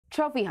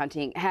Trophy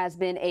hunting has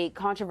been a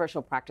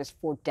controversial practice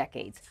for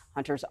decades.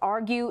 Hunters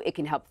argue it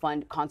can help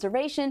fund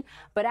conservation,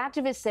 but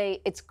activists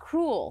say it's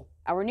cruel.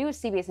 Our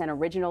newest CBSN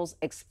Originals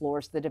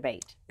explores the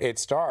debate. It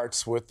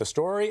starts with the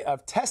story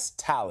of Tess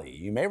Talley.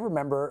 You may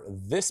remember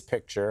this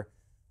picture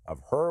of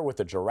her with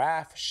a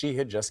giraffe she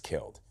had just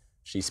killed.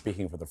 She's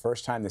speaking for the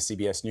first time to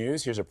CBS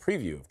News. Here's a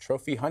preview of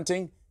trophy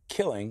hunting,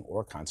 killing,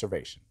 or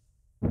conservation.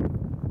 I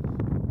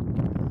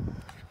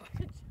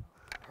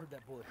heard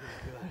that bullet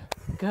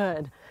hit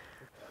Good.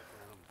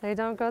 They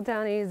don't go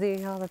down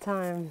easy all the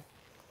time.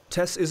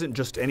 Tess isn't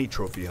just any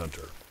trophy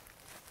hunter.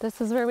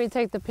 This is where we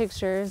take the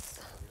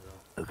pictures.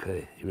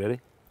 Okay, you ready?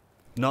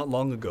 Not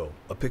long ago,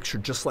 a picture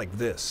just like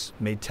this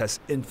made Tess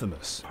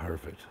infamous.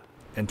 Perfect.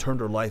 And turned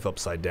her life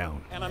upside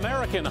down. An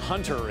American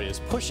hunter is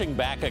pushing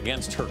back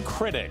against her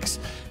critics.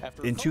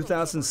 In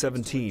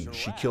 2017,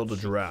 she killed a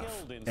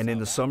giraffe. And in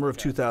the summer of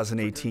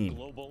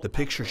 2018, the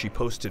picture she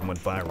posted went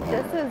viral.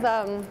 This is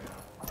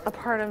a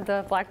part of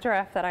the black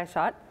giraffe that I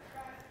shot.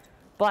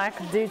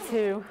 Black due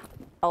to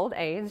old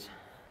age.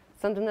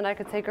 Something that I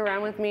could take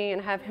around with me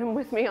and have him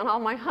with me on all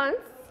my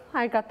hunts.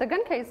 I got the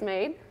gun case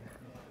made.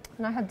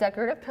 And I had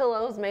decorative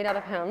pillows made out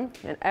of him.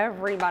 And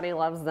everybody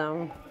loves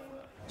them.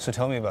 So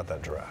tell me about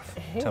that giraffe.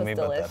 Tell me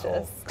about that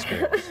whole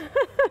experience.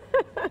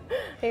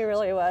 He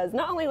really was.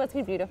 Not only was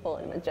he beautiful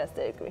and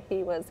majestic,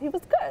 he was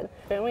good.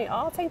 And we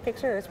all take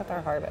pictures with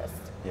our harvest.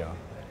 Yeah.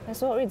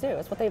 That's what we do.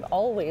 It's what they've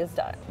always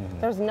done.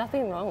 There's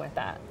nothing wrong with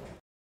that.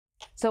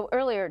 So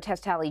earlier, Tess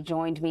Talley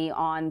joined me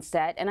on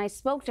set, and I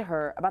spoke to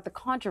her about the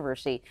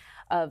controversy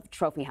of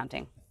trophy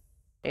hunting.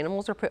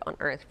 Animals are put on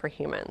Earth for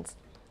humans.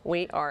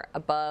 We are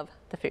above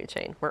the food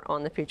chain. We're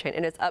on the food chain,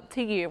 and it's up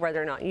to you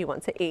whether or not you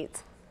want to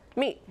eat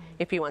meat.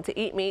 If you want to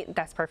eat meat,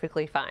 that's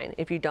perfectly fine.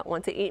 If you don't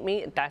want to eat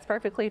meat, that's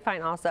perfectly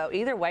fine also.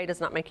 Either way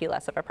does not make you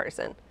less of a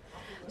person.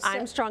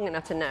 I'm strong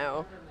enough to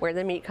know where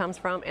the meat comes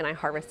from, and I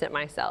harvest it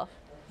myself.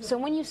 So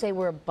when you say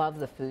we're above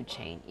the food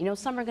chain, you know,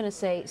 some are going to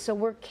say, so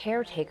we're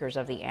caretakers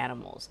of the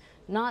animals,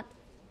 not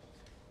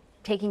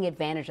taking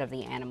advantage of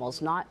the animals,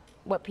 not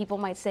what people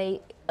might say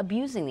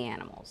abusing the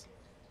animals.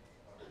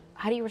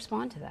 How do you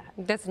respond to that?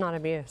 That's not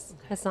abuse.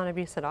 It's not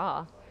abuse at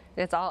all.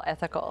 It's all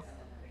ethical.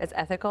 It's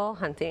ethical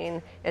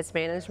hunting. It's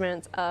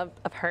management of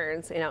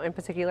herds. You know, in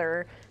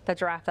particular, the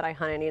giraffe that I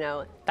hunted, you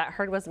know, that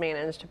herd was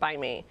managed by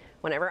me.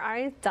 Whenever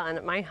I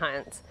done my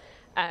hunt,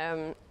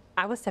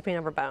 I was stepping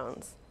over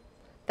bones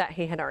that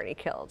he had already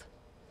killed,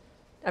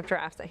 of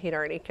giraffes that he'd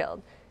already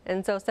killed.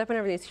 And so stepping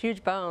over these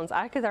huge bones,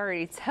 I could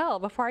already tell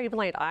before I even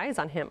laid eyes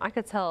on him, I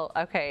could tell,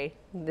 okay,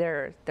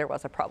 there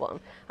was a problem.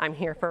 I'm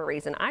here for a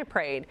reason. I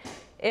prayed,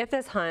 if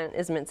this hunt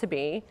is meant to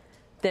be,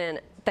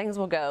 then things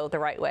will go the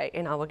right way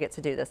and I will get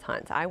to do this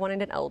hunt. I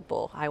wanted an old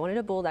bull. I wanted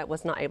a bull that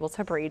was not able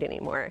to breed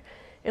anymore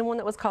and one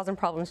that was causing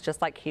problems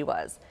just like he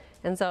was.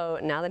 And so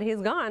now that he's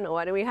gone,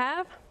 what do we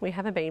have? We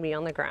have a baby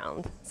on the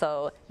ground.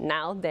 So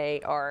now they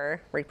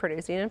are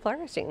reproducing and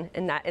flourishing,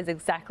 and that is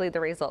exactly the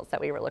results that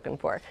we were looking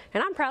for.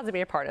 And I'm proud to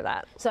be a part of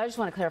that. So I just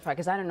want to clarify,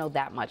 because I don't know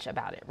that much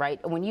about it, right?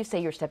 When you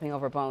say you're stepping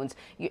over bones,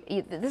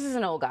 this is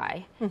an old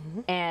guy,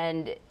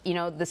 and you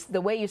know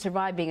the way you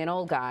survive being an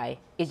old guy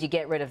is you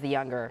get rid of the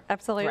younger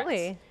Absolutely.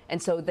 threats.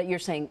 And so that you're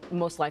saying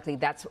most likely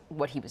that's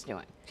what he was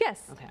doing.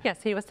 Yes. Okay.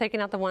 Yes, he was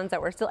taking out the ones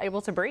that were still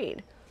able to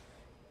breed.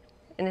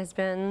 And it's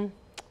been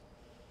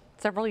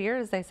several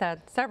years, they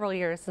said, several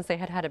years since they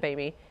had had a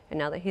baby. And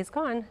now that he's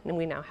gone, and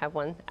we now have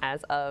one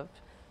as of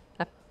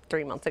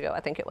 3 months ago, I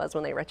think it was,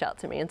 when they reached out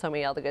to me and told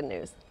me all the good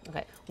news.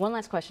 Okay, one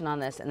last question on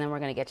this, and then we're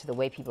going to get to the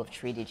way people have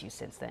treated you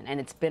since then. And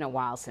it's been a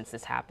while since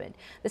this happened.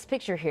 This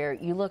picture here,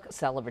 you look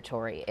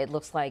celebratory. It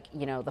looks like,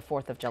 you know, the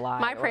 4th of July.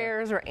 My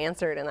prayers were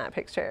answered in that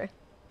picture.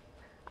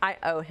 I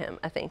owe him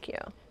a thank you.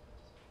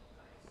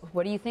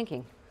 What are you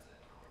thinking?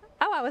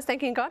 Oh, I was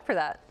thanking God for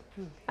that.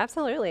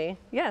 Absolutely,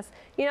 yes.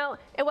 You know,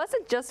 it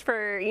wasn't just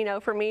for, you know,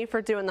 for me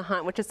for doing the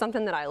hunt, which is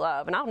something that I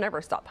love, and I'll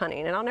never stop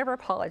hunting, and I'll never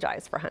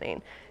apologize for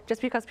hunting.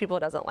 Just because people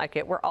doesn't like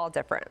it, we're all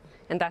different,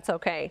 and that's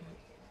okay.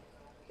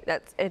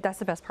 That's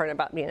the best part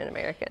about being an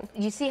American.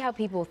 You see how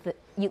people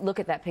you look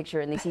at that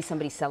picture and they see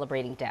somebody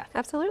celebrating death.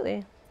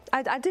 Absolutely,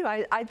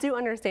 I do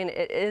understand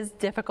it is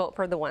difficult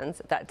for the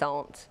ones that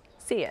don't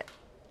see it,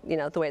 you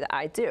know, the way that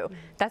I do.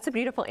 That's a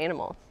beautiful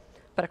animal,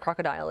 but a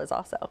crocodile is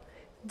also.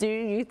 Do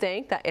you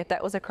think that if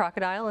that was a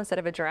crocodile instead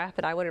of a giraffe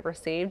that I would have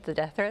received the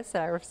death threats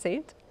that I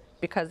received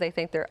because they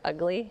think they're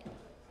ugly?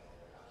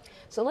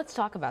 So let's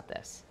talk about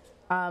this.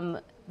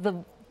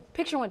 The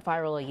picture went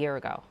viral a year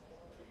ago.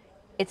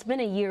 It's been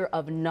a year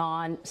of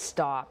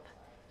non-stop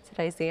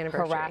Today's the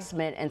anniversary.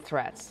 Harassment and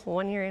threats.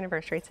 1 year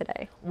anniversary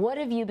today. What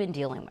have you been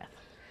dealing with?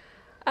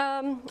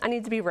 I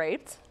need to be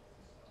raped,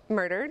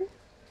 murdered.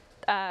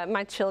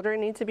 My children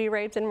need to be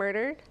raped and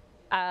murdered.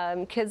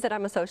 Kids that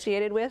I'm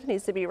associated with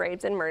needs to be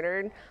raped and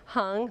murdered,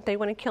 hung. They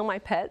want to kill my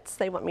pets.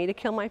 They want me to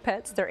kill my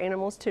pets. They're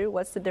animals too.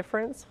 What's the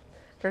difference?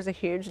 There's a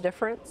huge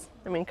difference.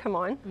 I mean, come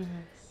on.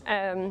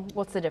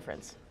 What's the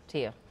difference to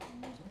you?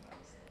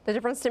 The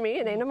difference to me,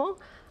 an animal?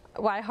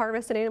 Why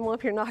harvest an animal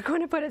if you're not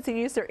going to put it to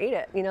use or eat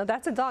it? You know,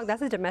 that's a dog.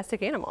 That's a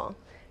domestic animal.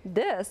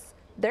 This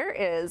there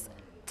is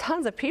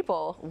tons of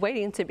people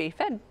waiting to be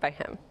fed by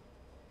him.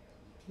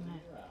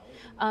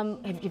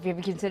 Have you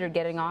ever considered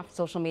getting off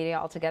social media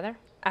altogether?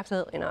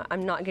 Absolutely not.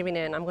 I'm not giving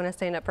in. I'm going to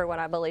stand up for what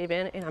I believe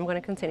in, and I'm going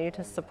to continue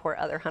to support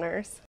other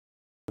hunters.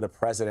 The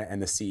president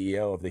and the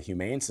CEO of the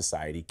Humane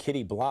Society,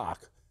 Kitty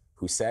Block,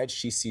 who said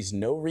she sees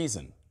no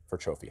reason for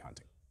trophy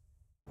hunting.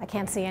 I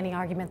can't see any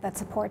argument that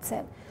supports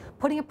it.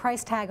 Putting a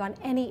price tag on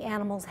any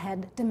animal's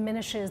head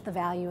diminishes the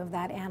value of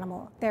that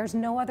animal. There's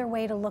no other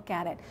way to look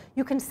at it.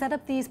 You can set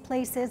up these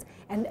places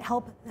and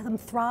help them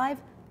thrive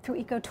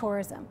through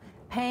ecotourism,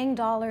 paying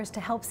dollars to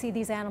help see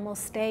these animals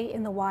stay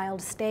in the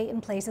wild, stay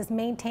in places,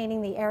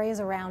 maintaining the areas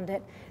around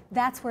it.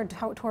 That's where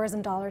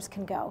tourism dollars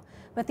can go.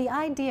 But the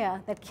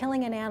idea that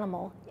killing an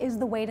animal is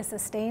the way to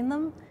sustain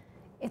them,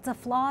 it's a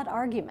flawed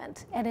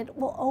argument, and it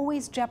will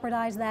always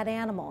jeopardize that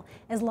animal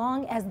as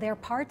long as their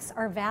parts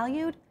are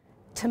valued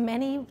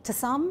to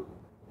some,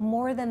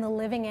 more than the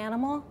living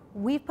animal.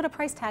 We've put a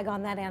price tag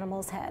on that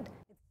animal's head.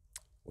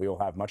 We will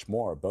have much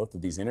more of both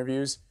of these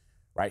interviews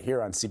right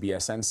here on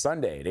CBSN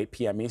Sunday at 8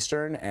 p.m.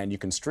 Eastern, and you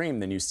can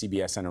stream the new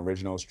CBSN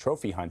Originals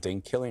Trophy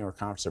Hunting, Killing or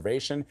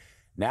Conservation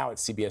now at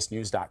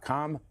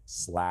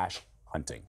cbsnews.com/hunting.